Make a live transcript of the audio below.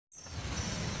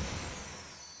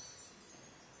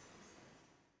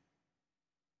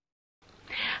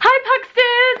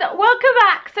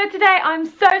So today I'm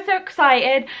so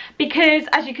excited because,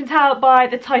 as you can tell by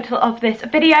the title of this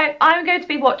video, I'm going to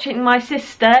be watching my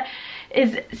sister's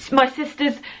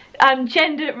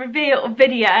gender reveal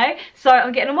video. So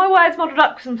I'm getting all my words modelled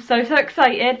up because I'm so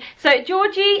excited. So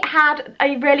Georgie had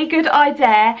a really good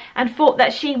idea and thought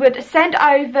that she would send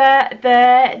over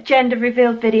the gender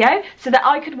reveal video so that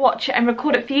I could watch it and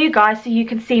record it for you guys so you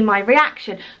can see my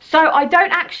reaction. So I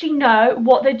don't actually know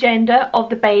what the gender of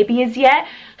the baby is yet.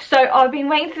 So I've been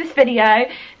waiting for this video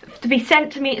to be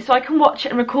sent to me so I can watch it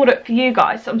and record it for you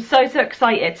guys. So I'm so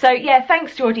excited. So yeah,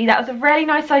 thanks Georgie, that was a really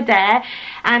nice idea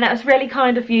and it was really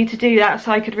kind of you to do that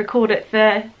so I could record it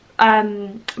for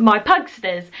my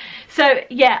Pugsters. So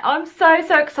yeah, I'm so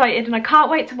excited and I can't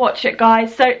wait to watch it,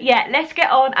 guys. So yeah, let's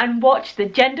get on and watch the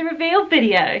gender reveal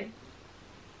video.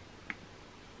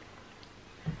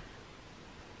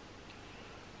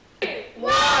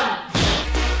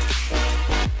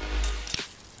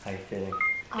 How you feeling?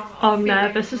 I'm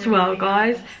nervous as well,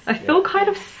 guys. I feel kind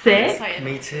of sick.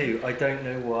 Me too. I don't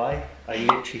know why. I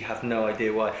literally have no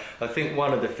idea why. I think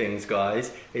one of the things,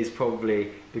 guys, is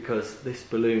probably because this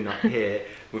balloon up here,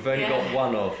 we've only got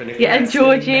one of. And if and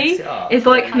Georgie is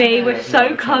like me, we're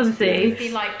so clumsy.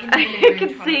 You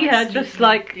can see her just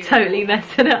like totally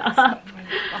messing it up.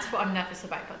 That's what I'm nervous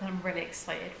about, but then I'm really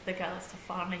excited for the girls to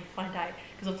finally find out,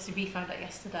 because obviously we found out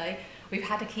yesterday. We've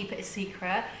had to keep it a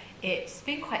secret. It's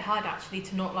been quite hard actually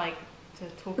to not like to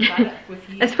talk about it with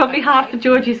you. It's probably hard for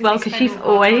Georgie as well because she's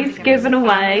always given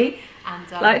away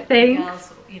like things. The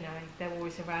girls, you know, they're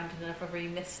always around in another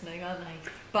room listening, aren't they?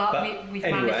 But we've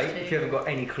anyway, managed to. if you haven't got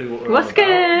any clue what we're What's on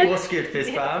good? about, what's good,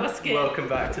 Fizz fam? What's good? Welcome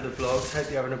back to the vlogs.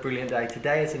 Hope you're having a brilliant day.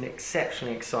 Today is an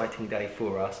exceptionally exciting day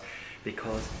for us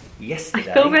because yesterday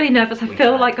I feel really nervous. I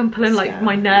feel like I'm pulling like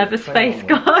my nervous face,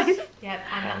 guys. Yeah,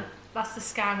 and that's the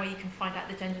scan where you can find out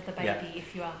the gender of the baby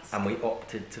if you ask. And we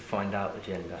opted to find out the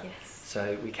gender. Yes.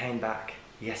 So we came back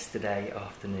yesterday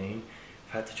afternoon.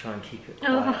 We've had to try and keep it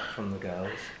quiet from the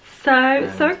girls. So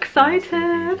excited. It's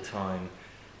gonna be the time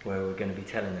where we're going to be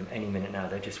telling them any minute now.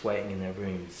 They're just waiting in their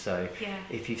rooms. So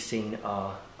if you've seen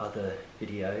our other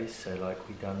videos, so like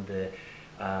we've done the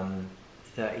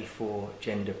 34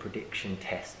 gender prediction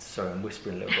tests. Sorry, I'm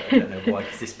whispering a little bit. I don't know why,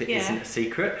 because this bit isn't a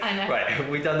secret. I know. Right,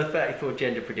 we've done the 34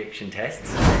 gender prediction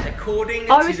tests. According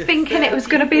I was thinking it was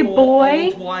going to be a boy.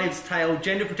 Old wives' tale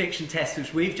gender prediction tests,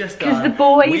 which we've just done. Because the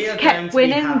boys kept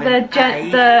winning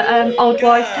the old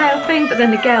wives' tale thing, but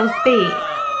then the girls beat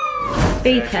As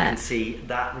you it. can see,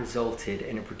 that resulted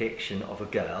in a prediction of a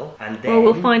girl, and then Well,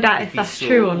 we'll find out if that's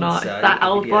true or not. If that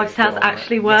old wives' tales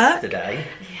actually work. Yesterday,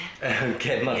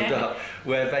 get muddled up,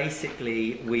 where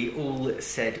basically we all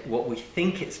said what we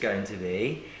think it's going to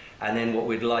be and then what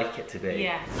we'd like it to be.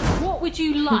 Yeah. What would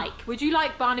you like? Would you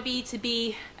like Barnaby to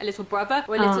be a little brother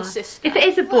or a little sister? If it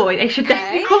is a boy, they should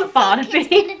definitely call it Barnaby.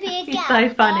 He's so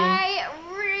funny. I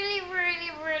really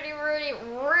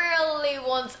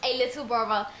want a little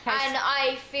brother, and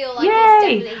I feel like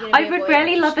it's definitely gonna be I a would boy.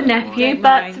 really love a nephew,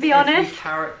 but to be honest,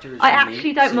 I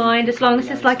actually don't mind as long as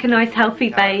it's like a nice healthy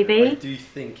baby. I do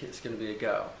think it's going to be a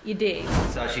girl. You do.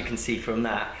 So as you can see from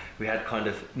that, we had kind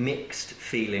of mixed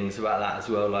feelings about that as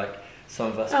well. Like some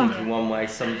of us thinking one way,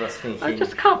 some of us thinking I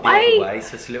just can't the other wait. way.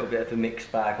 So it's a little bit of a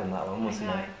mixed bag on that one, wasn't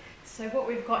it? So what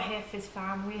we've got here, Fizz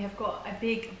fam, we have got a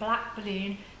big black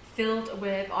balloon filled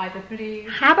with either blue.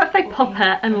 How about if they pop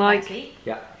it and like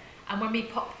and when we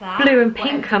pop that, blue and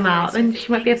pink come out, then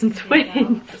she might be having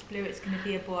twins. If it's blue, it's going to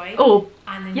be a boy. Or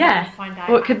and then find out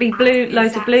or it could be blue,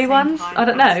 loads of blue ones. I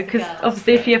don't know, because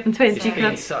obviously if you're having twins, you can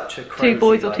have such a crazy, 2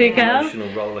 boys or 2 girls.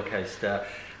 Emotional roller coaster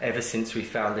ever since we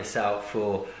found this out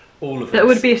for all of us. That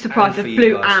would be a surprise if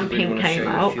blue and so pink came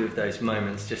out. A few of those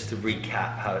moments just to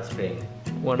recap how it's been.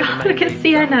 Look at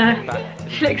Sienna,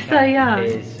 she looks so young.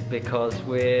 Is because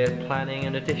we're planning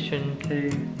an addition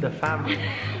to the family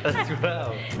as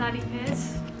well. Daddy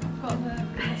Fizz, got the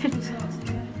test results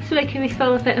here. It's making me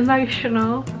feel a bit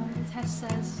emotional. The test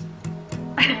says.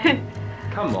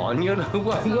 Come on, you're not,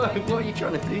 what are you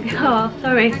trying to do? Oh,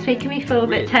 sorry, it's making me feel a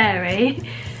bit teary.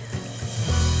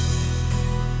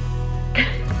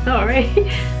 Sorry.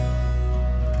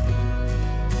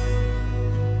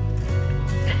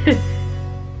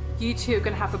 You two are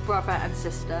going to have a brother and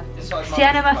sister.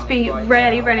 Sienna must be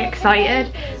really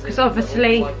excited because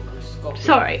obviously,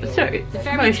 sorry,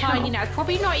 Very tiny now,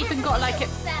 probably not even got like a...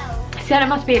 Sienna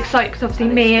must be excited because obviously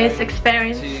Mia's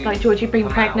experienced, like Georgie being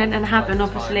pregnant and having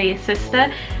obviously a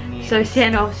sister. So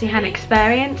Sienna obviously had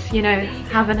experience, you know,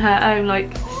 having her own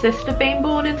like sister being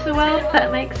born into the world, if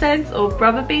that makes sense, or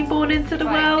brother being born into the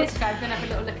world. This guy, we're going to have a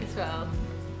little look as well.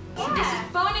 This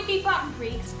is Barnaby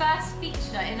Buttonbreek's first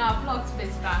feature in our vlogs,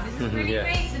 FIZZ fam. This is really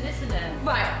recent, isn't it?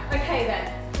 Right, okay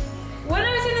then. When I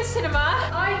was in the cinema,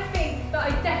 I think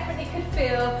that I definitely could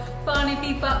feel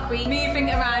Barnaby Buckwheat moving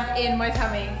around in my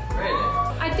tummy. Really?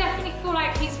 I definitely feel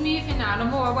like he's moving now and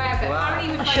I'm more aware of it. Wow.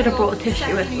 Apparently with I should have brought a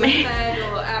tissue with me.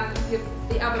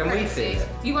 The other Can we feel pregnancies, it?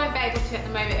 you won't be able to at the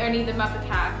moment, only the mother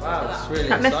can. Wow, that's really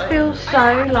That must exciting. feel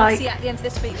so like See, at the end of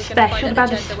this week, we're gonna special find about out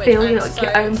just the gender, feel which I'm like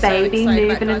your own baby excited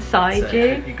moving about. inside So I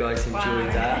you. hope you guys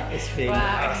enjoyed that. It's been Wow,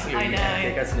 absolutely I know.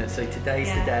 epic, hasn't it? So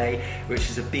today's the day, which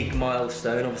is a big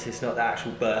milestone. Obviously, it's not the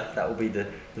actual birth. That will be the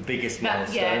biggest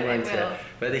milestone, yeah, it won't will. it?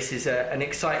 But this is an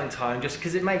exciting time, just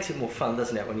because it makes it more fun,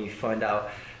 doesn't it? When you find out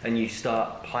and you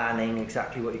start planning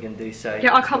exactly what you're going to do. So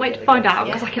Yeah, I can't wait to find out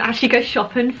because I can actually go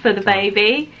shopping for the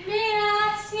baby.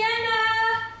 Mia,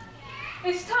 Sienna,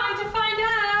 it's time to find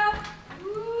out.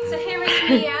 So here is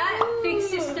Mia, big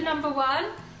sister number 1,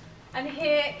 and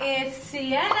here is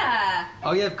Sienna.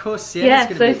 Oh yeah, of course. Yeah,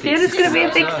 Sienna's so gonna be Sienna's going to be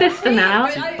a big sister now.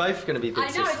 So you're both going to be big I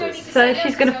know, I don't need sisters. to So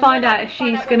she's going to find out if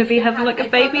she's going to be having like a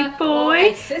baby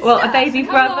boy, well a baby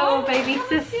brother or baby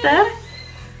sister.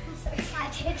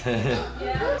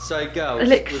 So girls, It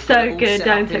looks we've got so all good, set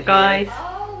don't up in it guys? here.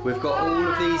 We've got all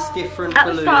of these different At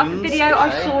the balloons. start of the video I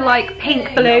okay? saw like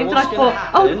pink balloons and I what's thought, gonna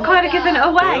oh, happen- kind of giving it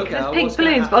away Boy or because girl, it's pink what's gonna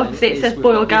balloons, but happen obviously it is says we've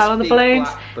boy got or girl this on the big balloons,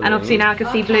 black and obviously balloon, now I can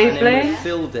see blue and then we've balloons.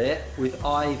 filled it with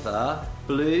either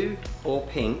blue or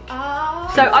pink. So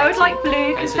I would like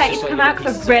blue It's confetti just to like come little out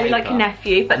because pieces I of really like a paper.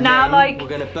 nephew, but And now then like we're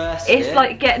gonna burst it's it,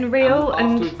 like getting real after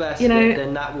and we've bursted you know it,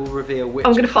 then that will reveal which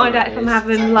I'm going to find colour out it if I'm is,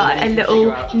 having and like a then you can little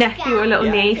figure out- nephew or a little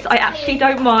Yeah. niece. I actually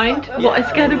don't mind Yeah, what it's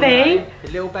and going to then we'll be. know,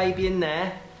 the little baby in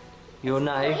there, you'll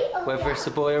know whether it's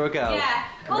a boy or a girl. Yeah.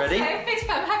 Ready? Also, FIZZ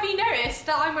fam, have you noticed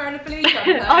that I'm wearing a blue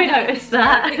jumper? I noticed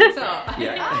that.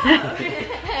 Yeah.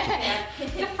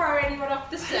 To throw anyone off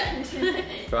the set.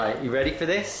 Right, you ready for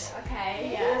this? Okay,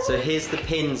 yeah. So here's the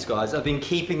pins, guys. I've been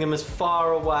keeping them as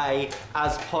far away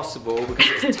as possible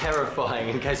because it's terrifying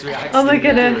in case we accidentally Oh my do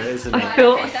it, goodness, isn't I it?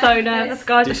 feel so nervous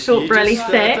guys, I feel really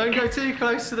sick. Don't go too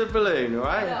close to the balloon,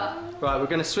 alright? Right, we're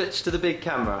going to switch to the big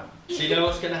camera. So you know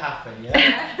what's going to happen,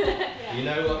 yeah? You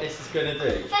know what this is going to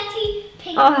do? Fatty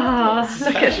pink. Oh,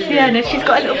 look at Sienna, she's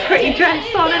got a little pretty dress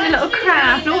on and a little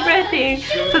crown all ready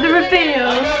for the I reveal.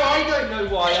 know, I don't know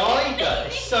why either.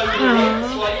 It's so weird.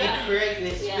 It's like you create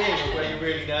this thing where you're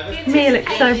really nervous. Mia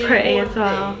looks so The pretty as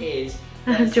important well. thing is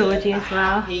And there's Georgie a as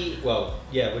well. happy, well,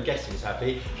 yeah, we're guessing it's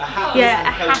happy. A happy, Yeah, and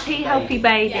a happy, healthy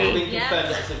baby. It's been confirmed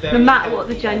that it's a very No matter what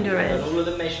the healthy gender baby. We've is. done all of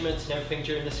the measurements and everything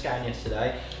during the scan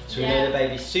yesterday. So we know the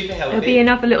baby's super healthy. It'll be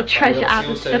another little But we treasure obviously added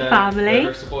also to the know family whether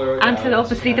it's a boy or a and girl, to so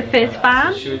obviously the we FIZZ know that.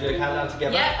 fan. So should we do a countdown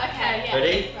together? Yeah, okay, yeah.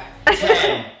 Ready? Right.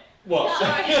 10. What? Should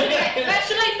I best?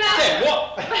 10.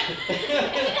 What?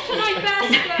 Should I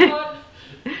best go on?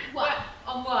 What?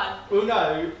 On 1? Well,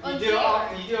 no. You On do it zero.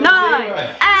 after you do it 9, on 0.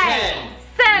 8, 10.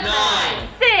 7, 9,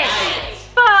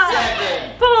 6, 5,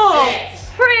 7, 4, 6,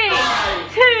 3,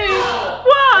 5, 2,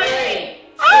 1. 3,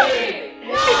 Oh,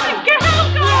 it's a girl,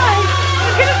 guys!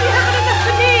 We're going to be having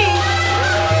another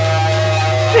niece!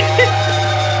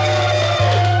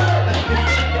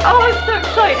 Oh, I'm so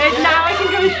excited. Now I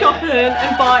can go shopping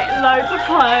and buy loads of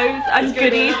clothes and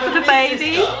goodies for the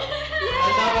baby.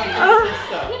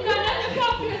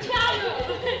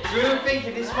 We were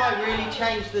thinking this might really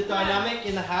change the dynamic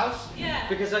in the house. Yeah.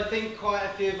 Because I think quite a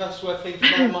few of us were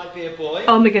thinking that might be a boy.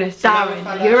 Oh my goodness, So now we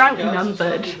found Darren, out you're it's a girl, so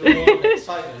outnumbered. it's even more of an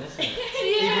excitement, isn't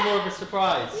it? Even more of a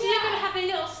surprise. So you're going to have a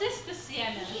little sister,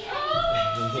 Sienna.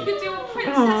 Oh, you could do all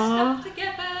princess Aww. stuff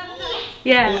together.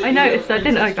 Yeah, All I the noticed that,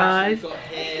 little didn't I, princess dress guys? we've got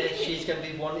here, she's going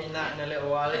to be wanting that in a little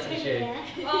while, isn't she? Do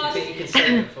you Oh, think you can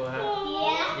save it for her?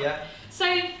 Yeah. Yeah? so,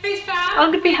 FIZZ fam,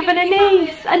 I'm gonna be we're having gonna a be having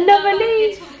niece, another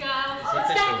niece. little girl. It's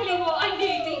Exactly what I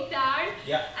knew deep down.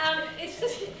 Yeah. It's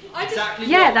just, I just, Exactly.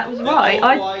 Yeah, what that was the right.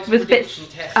 I all-wise was a bit prediction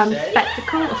test said.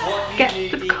 spectacle, What you knew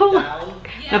deep skeptical. down,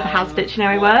 Another house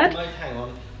dictionary what word. the hang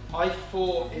on. I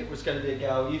thought it was going to be a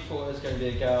girl. You thought it was going to be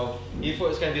a girl. You thought it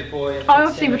was going to be a boy. I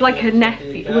obviously would like a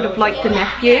nephew. Would have liked a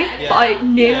nephew, but I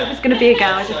knew it was going to be a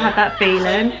girl. I just had that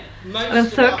feeling, and I'm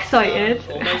so excited.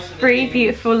 I have 3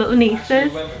 beautiful little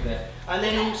nieces. And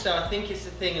then also, I think it's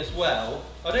the thing as well.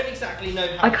 I don't exactly know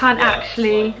how I can't it works,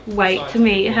 actually like, wait to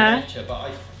meet her. nature, but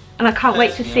I And I can't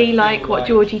wait to see like what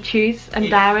Georgie choose and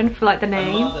Darren for like the a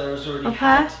name mother has already of her.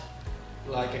 had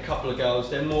like a couple of girls,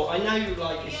 then more. I know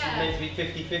like it's meant to be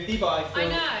 50-50, but I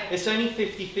feel it's only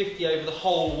 50-50 over the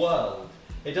whole world.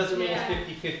 It doesn't mean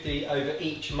it's 50-50 over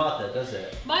each mother, does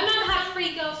it? my mum had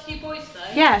 3 girls, 2 boys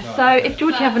though. Yeah, so if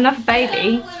Georgie have another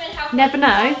baby, never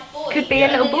know, could be a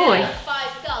little boy.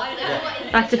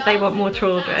 That's if they want more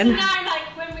children. So now, like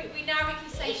when we can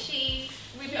say she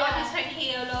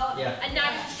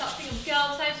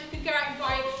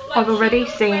I've already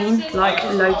seen like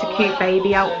loads of cute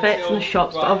baby outfits in the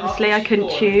shops, but obviously I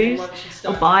couldn't choose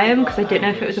or buy them because I didn't know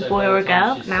if it was a boy or a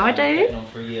girl. Now I do. On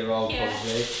for a year old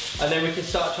probably, and then we can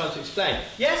start trying to explain.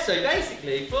 Yeah, so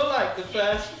basically for like the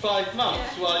first 5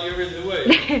 months while you're in the womb,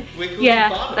 we call you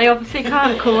Barnaby. They obviously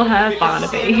can't call her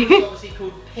Barnaby. Obviously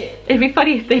called Pip. It'd be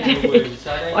funny if they did.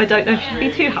 I don't know if she'd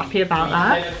be too happy about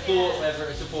that. We never thought whether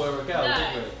it's a boy or a girl,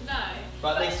 did we? No.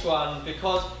 But this one,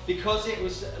 because it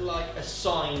was like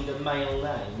assigned a male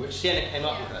name, which Sienna came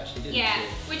up with actually, didn't she?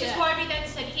 Which is why we then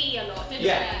said he a lot, didn't we?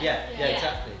 Yeah,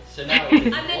 exactly. So now, what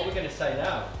are we going to say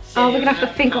now? Oh, we're going to have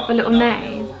to think of a little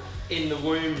name. In the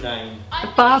womb name.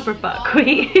 Barbara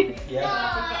Buckwheat.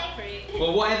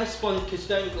 Well, whatever because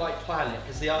don't like plan it,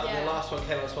 because the last one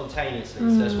came out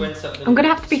spontaneously. So it's when something. I'm gonna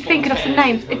have to be thinking of some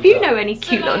names. If you know any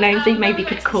cute little names that maybe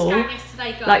could call,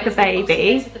 like the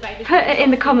baby, put it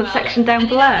in the comment section down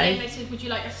below. They said, would you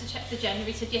like us to check the gender?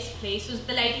 We said yes, please. So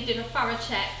the lady did a thorough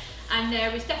check, and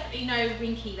there was definitely no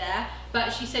Winky there,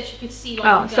 but she said she could see like.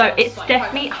 Oh, so it's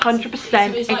definitely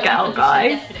 100% a girl,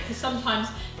 guys. Because sometimes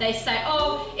they say,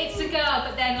 oh, it's a girl,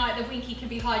 but then like the Winky can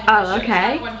be hiding. Oh,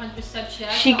 okay. 100% sure.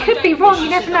 She could be wrong. You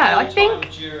never know. I think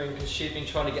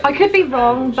I could be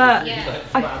wrong, but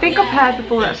I think I've heard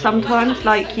before that sometimes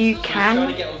like you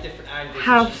can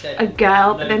have a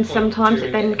girl, but then sometimes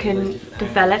it then can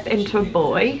develop into a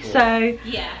boy. So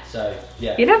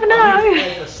you never know.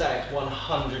 Never say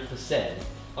 100%.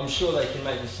 I'm sure they can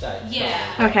make mistakes.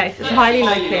 Okay, so it's highly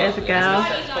likely as a girl.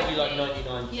 It's probably like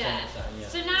 99%.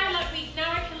 So now, like now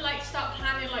I can like start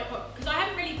planning like what, because I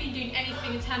haven't really been doing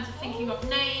anything in terms of thinking of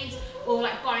names or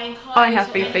like buying clothes. I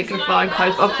have been thinking of buying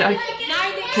clothes, obviously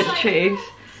I couldn't choose.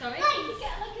 Sorry? You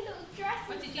get like a little dress.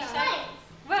 What did you say?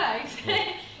 Rose.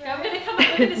 I'm gonna come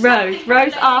up with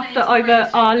Rose after either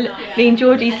me and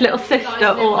Georgie's little sister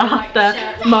or after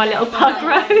my little pug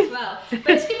Rose. But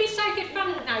it's gonna be so good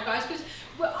fun now, guys, because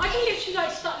I can literally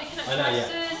like start looking at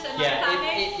dresses and like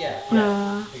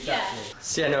planning. Exactly.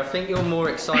 Sienna, I think you're more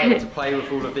excited to play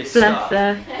with all of this stuff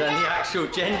than the actual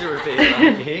gender reveal,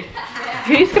 aren't you?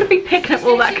 Who's going to be picking up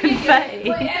all that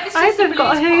confetti? I hope they've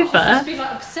got a Hoover. She's just been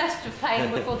like obsessed with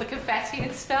playing with all the confetti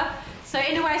and stuff. So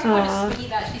in a way it's quite a sweet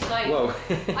that she's like,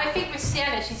 I think with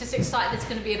Sienna she's just excited there's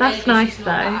going to be a baby. That's nice she's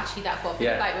though. Not actually that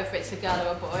bothered, like whether it's a girl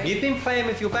or a boy. You've been playing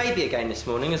with your baby again this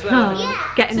morning as well.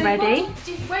 Getting so ready.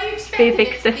 Were you expecting be a big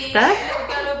it to sister. be a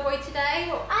girl or a boy today?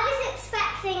 Or? I was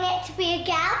expecting it to be a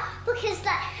girl because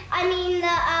the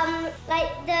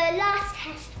last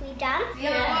test we done. The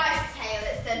last tail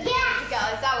that said it was a girl,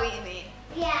 is that what you mean?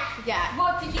 Yeah.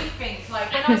 What did you think?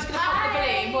 Like when I was going to pop the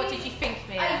balloon, what did you think,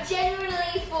 Mia? I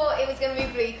genuinely thought it was going to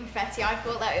be blue confetti. I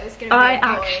thought that it was going to be I a boy.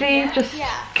 actually just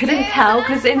couldn't tell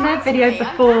because in their video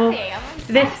before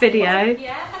this video,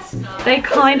 they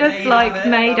kind of like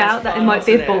made out that it might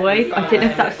be a boy. I didn't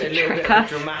know if that was to trick us.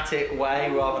 Dramatic way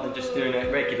rather than just doing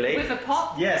it regularly. With a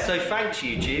pop. Yeah, so thanks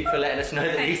YouTube for letting us know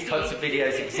that these types of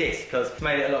videos exist, because it's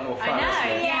made it a lot more fun. I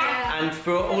know, And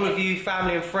for all of you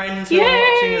family and friends who are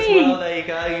watching as well, there you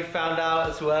go, you found out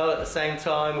as well at the same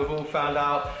time. We've all found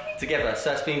out together,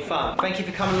 so it's been fun. Thank you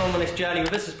for coming along on this journey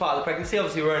with us as part of the pregnancy.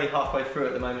 Obviously we're only halfway through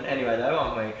at the moment anyway though,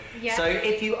 aren't we? So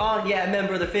if you aren't yet a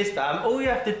member of the FIZZ fam, all you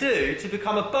have to do to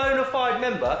become a bona fide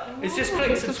member is just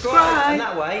click subscribe, and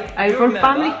that way over on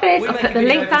Family FIZZ, I'll put the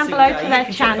link down below to their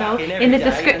channel in the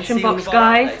description box,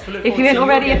 guys, if you ain't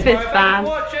already a FIZZ fam.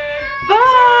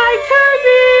 Bye,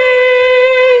 Toby!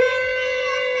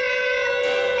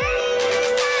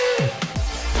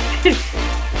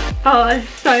 Oh, it's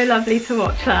so lovely to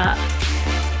watch that.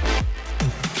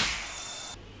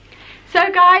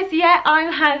 So guys,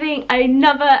 I'm having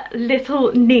another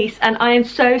little niece and I am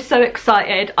so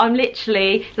excited. I'm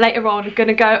literally later on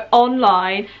gonna go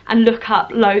online and look up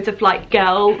loads of like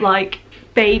girl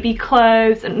baby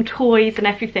clothes and toys and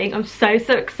everything. I'm so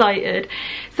excited.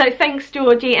 So thanks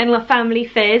Georgie and La Family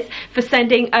FIZZ for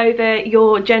sending over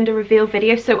your gender reveal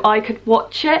video so I could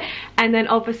watch it and then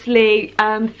obviously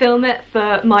film it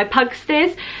for my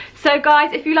Pugsters. So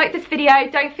guys, if you like this video,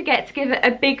 don't forget to give it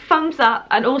a big thumbs up,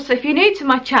 and also if you're new to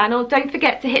my channel, don't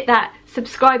forget to hit that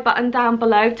subscribe button down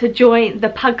below to join the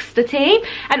Pugster team.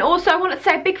 And also I want to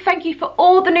say a big thank you for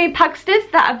all the new Pugsters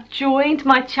that have joined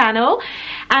my channel,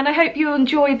 and I hope you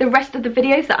enjoy the rest of the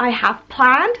videos that I have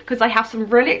planned, because I have some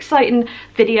really exciting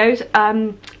videos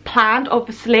planned.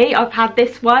 Obviously I've had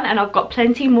this one and I've got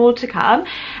plenty more to come.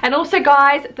 And also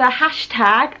guys, the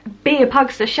hashtag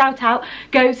beapugster shout out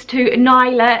goes to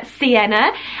Nyla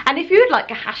Sienna, and if you would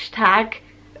like a hashtag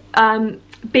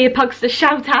beapugster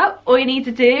shout out, all you need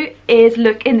to do is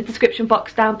look in the description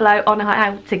box down below on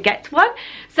how to get one.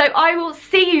 So I will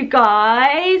see you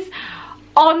guys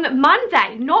on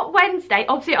Monday, not Wednesday.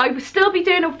 Obviously I will still be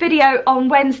doing a video on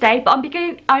Wednesday, but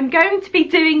I'm going to be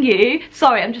doing you,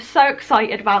 sorry, I'm just so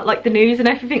excited about like the news and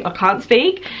everything, I can't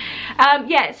speak.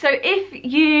 Yeah, so if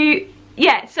you,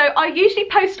 yeah, so I usually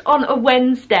post on a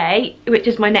Wednesday, which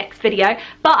is my next video,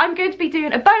 but I'm going to be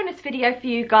doing a bonus video for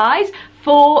you guys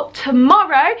for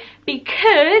tomorrow,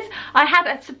 because I had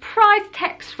a surprise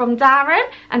text from Darren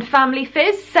and Family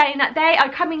Fizz saying that they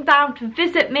are coming down to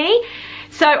visit me.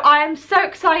 So I am so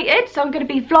excited, so I'm going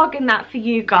to be vlogging that for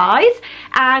you guys,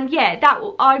 and yeah,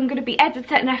 I'm going to be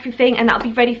editing everything, and that'll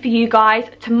be ready for you guys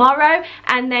tomorrow,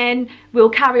 and then we'll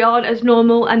carry on as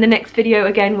normal, and the next video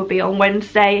again will be on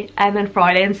Wednesday, and then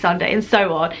Friday and Sunday and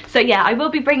so on. So yeah, I will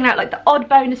be bringing out like the odd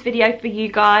bonus video for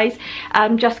you guys,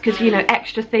 just because, you know,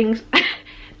 extra things.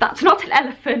 That's not an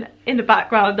elephant in the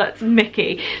background, that's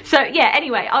Mickey. So yeah,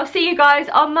 anyway, I'll see you guys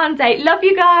on Monday. Love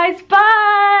you guys,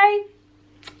 bye!